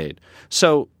stuff they made.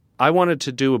 So I wanted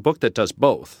to do a book that does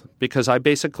both because I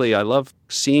love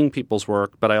seeing people's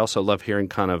work, but I also love hearing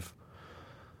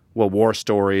war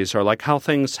stories or how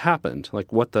things happened,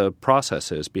 what the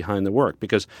process is behind the work.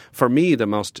 Because for me, the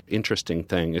most interesting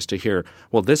thing is to hear,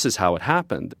 this is how it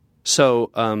happened.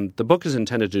 So the book is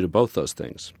intended to do both those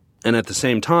things. And at the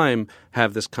same time,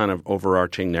 have this kind of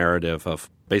overarching narrative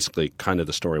of basically kind of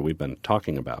the story we've been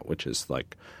talking about, which is I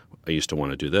used to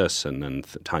want to do this and then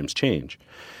times change.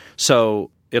 So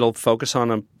it'll focus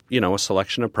on a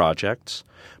selection of projects,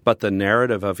 but the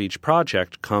narrative of each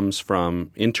project comes from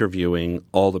interviewing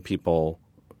all the people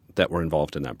that were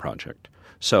involved in that project.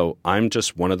 So I'm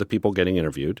just one of the people getting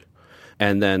interviewed.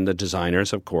 And then the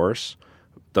designers, of course,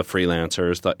 the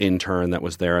freelancers, the intern that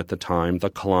was there at the time, the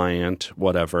client,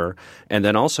 whatever. And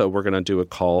then also we're going to do a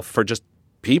call for just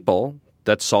people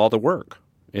that saw the work.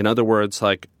 In other words,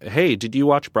 hey, did you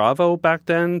watch Bravo back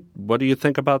then? What do you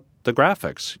think about the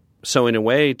graphics? So in a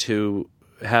way to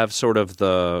have sort of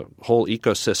the whole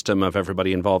ecosystem of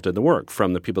everybody involved in the work,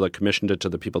 from the people that commissioned it to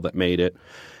the people that made it.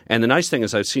 And the nice thing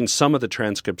is I've seen some of the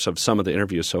transcripts of some of the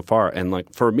interviews so far. And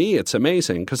for me, it's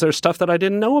amazing because there's stuff that I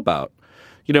didn't know about.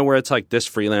 Where it's this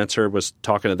freelancer was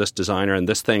talking to this designer and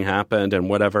this thing happened and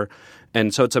whatever.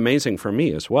 And so it's amazing for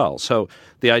me as well. So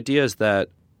the idea is that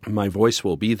my voice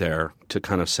will be there to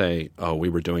kind of say, oh, we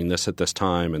were doing this at this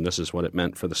time and this is what it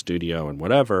meant for the studio and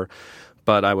whatever.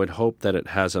 But I would hope that it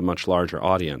has a much larger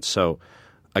audience. So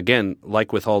again,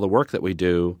 with all the work that we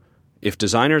do, if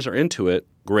designers are into it,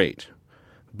 great.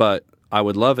 But I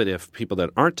would love it if people that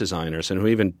aren't designers and who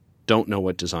even don't know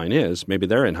what design is, maybe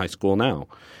they're in high school now,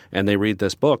 and they read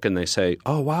this book and they say,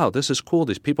 oh, wow, this is cool.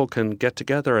 These people can get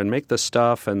together and make this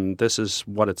stuff, and this is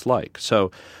what it's like.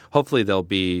 So hopefully there'll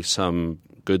be some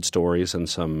good stories and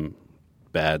some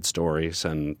bad stories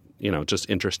and, just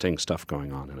interesting stuff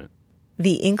going on in it.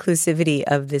 The inclusivity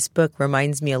of this book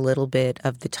reminds me a little bit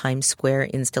of the Times Square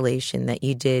installation that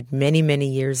you did many, many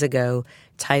years ago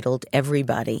titled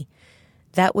Everybody.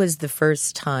 That was the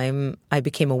first time I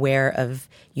became aware of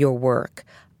your work.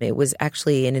 It was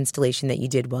actually an installation that you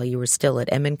did while you were still at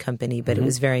M & Company, but It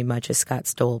was very much a Scott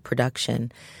Stowell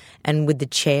production. And with the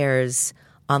chairs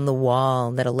on the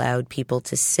wall that allowed people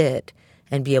to sit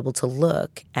and be able to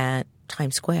look at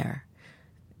Times Square.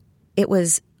 It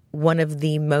was one of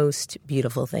the most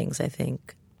beautiful things I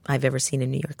think I've ever seen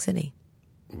in New York City.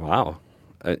 Wow.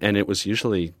 And it was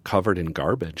usually covered in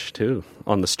garbage, too,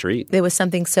 on the street. There was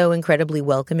something so incredibly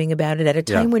welcoming about it at a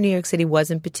time when New York City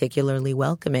wasn't particularly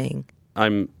welcoming.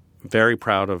 I'm very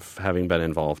proud of having been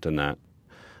involved in that.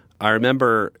 I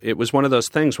remember it was one of those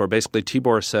things where basically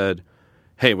Tibor said,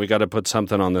 hey, we got to put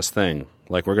something on this thing.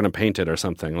 We're going to paint it or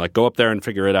something. Go up there and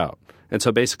figure it out. And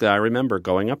so basically I remember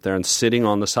going up there and sitting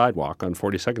on the sidewalk on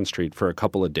 42nd Street for a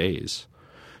couple of days,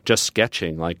 just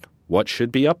sketching, what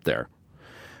should be up there.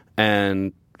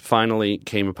 And finally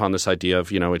came upon this idea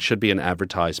of, it should be an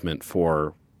advertisement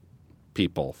for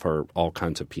people for all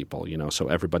kinds of people, so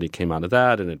everybody came out of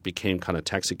that, and it became kind of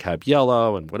taxi cab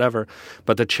yellow and whatever.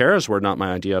 But the chairs were not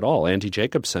my idea at all. Andy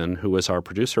Jacobson, who was our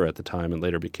producer at the time and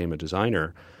later became a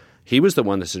designer, he was the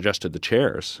one that suggested the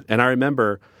chairs. And I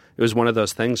remember it was one of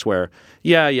those things where,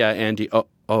 Andy,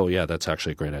 oh yeah, that's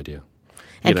actually a great idea.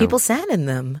 And people sat in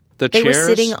them. They were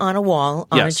sitting on a wall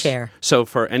on a chair. So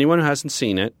for anyone who hasn't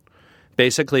seen it,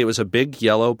 basically it was a big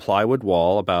yellow plywood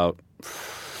wall about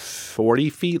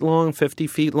 40 feet long, 50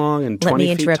 feet long, and 20 feet tall. Let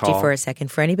me interrupt you for a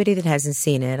second. For anybody that hasn't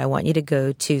seen it, I want you to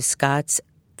go to Scott's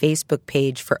Facebook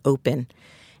page for Open,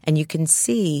 and you can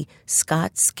see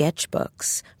Scott's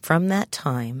sketchbooks from that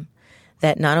time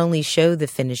that not only show the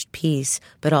finished piece,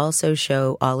 but also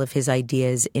show all of his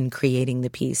ideas in creating the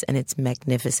piece, and it's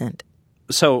magnificent.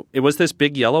 So it was this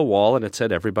big yellow wall, and it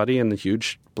said everybody in the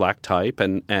huge black type,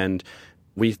 and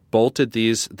we bolted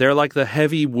these. They're like the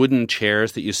heavy wooden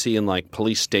chairs that you see in like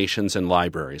police stations and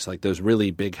libraries, like those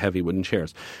really big, heavy wooden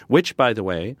chairs, which, by the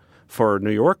way, for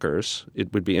New Yorkers,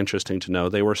 it would be interesting to know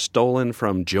they were stolen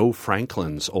from Joe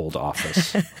Franklin's old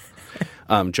office.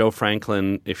 Joe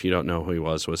Franklin, if you don't know who he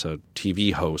was a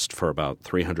TV host for about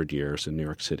 300 years in New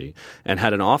York City and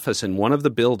had an office in one of the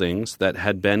buildings that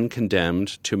had been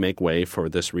condemned to make way for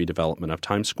this redevelopment of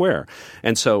Times Square.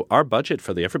 And so our budget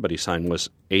for the Everybody sign was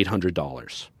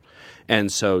 $800.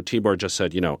 And so Tibor just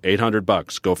said,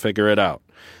 $800, go figure it out.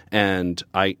 And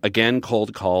I again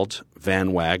cold called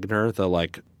Van Wagner,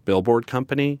 the billboard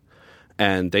company,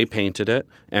 and they painted it.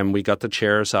 And we got the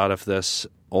chairs out of this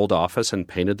old office and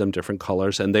painted them different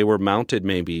colors, and they were mounted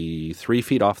maybe 3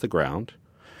 feet off the ground,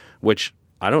 which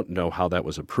I don't know how that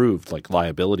was approved,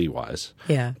 liability-wise.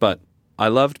 Yeah. But I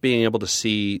loved being able to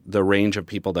see the range of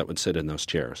people that would sit in those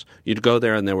chairs. You'd go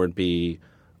there and there would be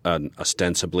an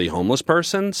ostensibly homeless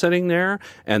person sitting there,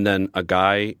 and then a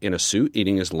guy in a suit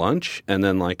eating his lunch, and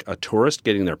then a tourist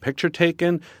getting their picture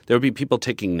taken. There would be people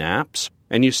taking naps.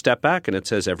 And you step back and it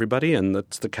says everybody, and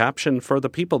that's the caption for the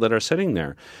people that are sitting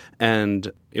there. And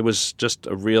it was just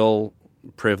a real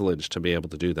privilege to be able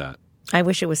to do that. I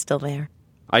wish it was still there.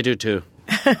 I do too.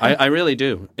 I really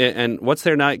do. And what's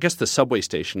there now? I guess the subway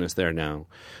station is there now.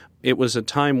 It was a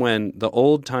time when the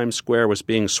old Times Square was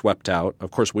being swept out.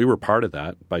 Of course, we were part of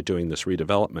that by doing this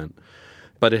redevelopment.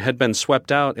 But it had been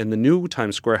swept out and the new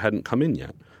Times Square hadn't come in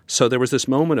yet. So there was this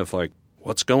moment of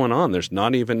what's going on? There's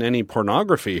not even any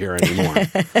pornography here anymore.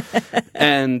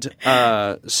 And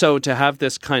so to have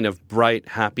this kind of bright,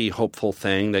 happy, hopeful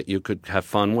thing that you could have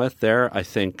fun with there, I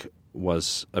think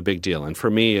was a big deal. And for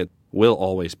me, it will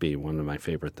always be one of my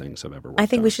favorite things I've ever worked on. I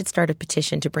think we should start a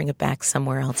petition to bring it back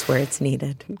somewhere else where it's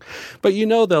needed. But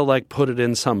they'll put it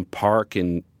in some park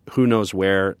in who knows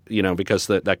where, because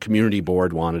that community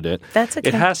board wanted it. That's okay.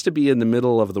 It has to be in the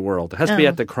middle of the world. It has to be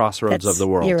at the crossroads of the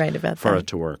world. You're right about for that. it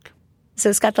to work.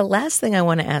 So, Scott, the last thing I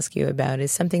want to ask you about is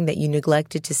something that you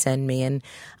neglected to send me, and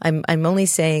I'm only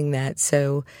saying that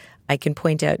so I can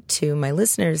point out to my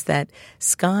listeners that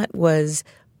Scott was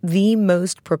the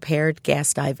most prepared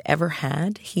guest I've ever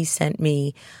had. He sent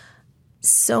me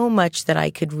so much that I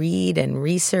could read and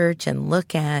research and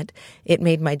look at. It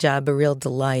made my job a real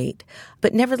delight.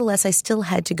 But nevertheless, I still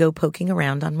had to go poking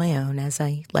around on my own, as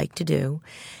I like to do.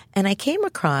 And I came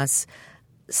across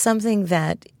something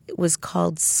that was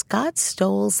called Scott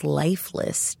Stowell's Life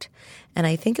List. And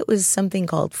I think it was something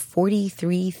called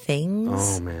 43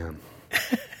 Things. Oh, man.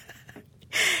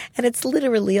 And it's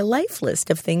literally a life list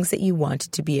of things that you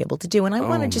wanted to be able to do. And I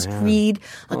want to just read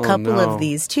a couple of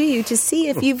these to you to see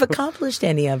if you've accomplished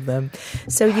any of them.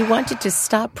 So you wanted to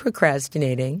stop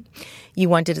procrastinating. You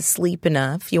wanted to sleep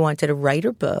enough. You wanted to write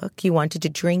a book. You wanted to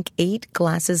drink 8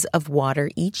 glasses of water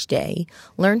each day,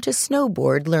 learn to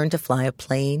snowboard, learn to fly a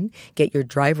plane, get your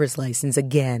driver's license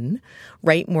again,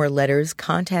 write more letters,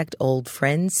 contact old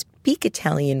friends, speak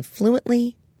Italian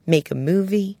fluently, make a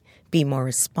movie, be more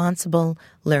responsible,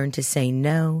 learn to say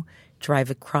no, drive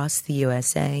across the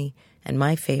USA, and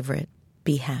my favorite,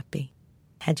 be happy.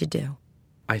 How'd you do?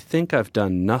 I think I've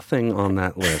done nothing on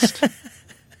that list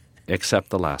except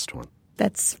the last one.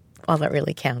 That's all that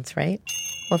really counts, right?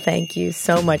 Well, thank you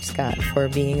so much, Scott, for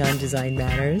being on Design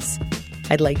Matters.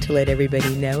 I'd like to let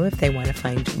everybody know if they want to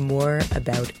find more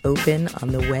about Open on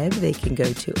the web, they can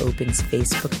go to Open's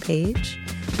Facebook page.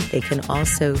 They can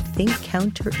also think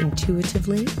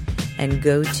counterintuitively and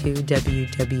go to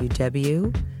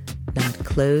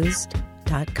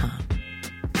www.notclosed.com.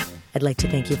 I'd like to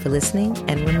thank you for listening,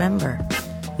 and remember,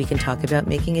 we can talk about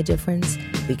making a difference,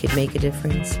 we could make a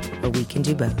difference, or we can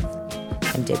do both.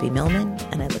 I'm Debbie Millman,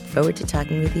 and I look forward to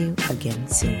talking with you again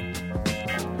soon.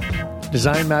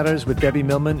 Design Matters with Debbie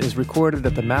Millman is recorded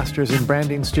at the Masters in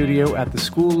Branding Studio at the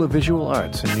School of Visual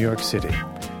Arts in New York City.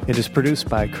 It is produced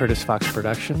by Curtis Fox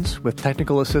Productions, with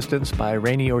technical assistance by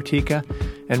Rainey Ortica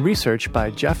and research by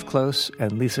Jeff Close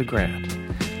and Lisa Grant.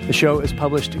 The show is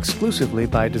published exclusively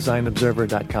by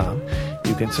DesignObserver.com.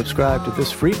 You can subscribe to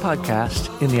this free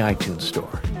podcast in the iTunes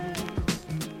Store.